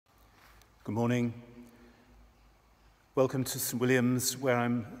Good morning. Welcome to St. William's, where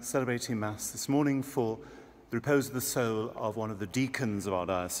I'm celebrating Mass this morning for the repose of the soul of one of the deacons of our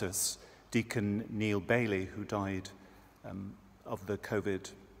diocese, Deacon Neil Bailey, who died of the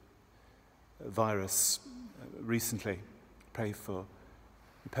COVID virus recently. Pray for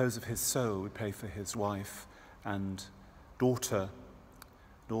the repose of his soul. We pray for his wife and daughter,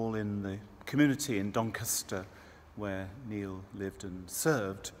 and all in the community in Doncaster, where Neil lived and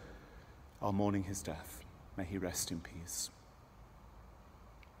served, are mourning his death. May he rest in peace.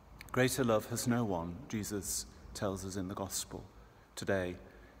 Greater love has no one, Jesus tells us in the Gospel today,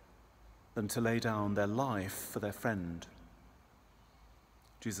 than to lay down their life for their friend.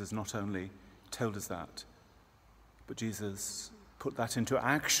 Jesus not only told us that, but Jesus put that into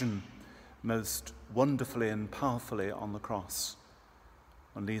action most wonderfully and powerfully on the cross.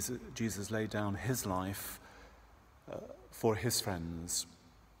 When Jesus laid down his life for his friends.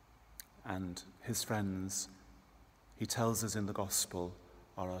 And his friends, he tells us in the Gospel,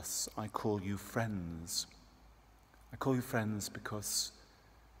 are us. I call you friends. I call you friends because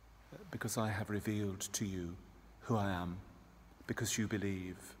I have revealed to you who I am, because you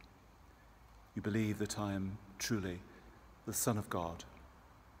believe. You believe that I am truly the Son of God.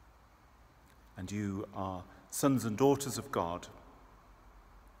 And you are sons and daughters of God,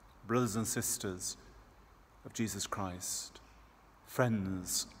 brothers and sisters of Jesus Christ,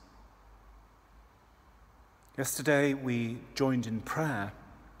 friends. Yesterday we joined in prayer,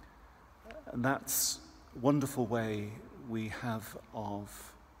 and that's a wonderful way we have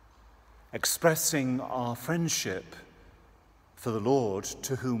of expressing our friendship for the Lord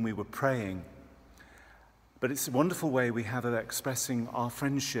to whom we were praying. But it's a wonderful way we have of expressing our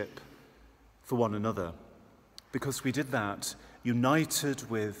friendship for one another, because we did that united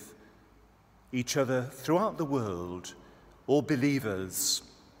with each other throughout the world, all believers,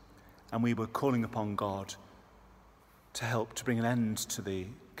 and we were calling upon God to help to bring an end to the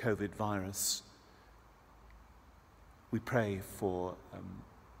COVID virus. We pray for,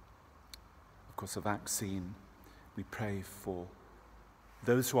 of course, a vaccine. We pray for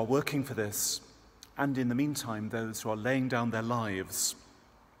those who are working for this, and in the meantime, those who are laying down their lives,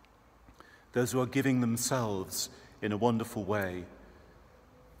 those who are giving themselves in a wonderful way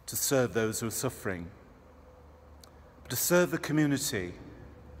to serve those who are suffering, to serve the community,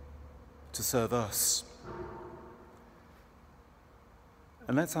 to serve us.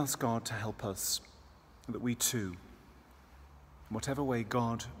 And let's ask God to help us, that we too, in whatever way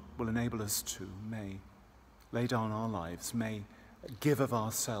God will enable us to, may lay down our lives, may give of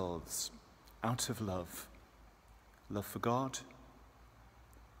ourselves out of love. Love for God,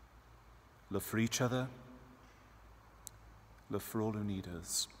 love for each other, love for all who need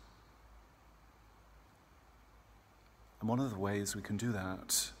us. And one of the ways we can do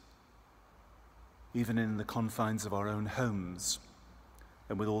that, even in the confines of our own homes,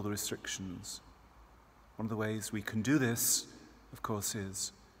 and with all the restrictions. One of the ways we can do this, of course,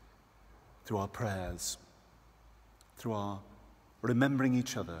 is through our prayers, through our remembering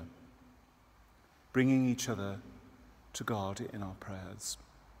each other, bringing each other to God in our prayers,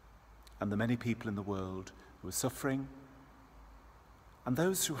 and the many people in the world who are suffering, and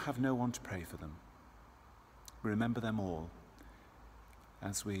those who have no one to pray for them. We remember them all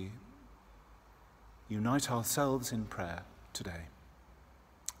as we unite ourselves in prayer today.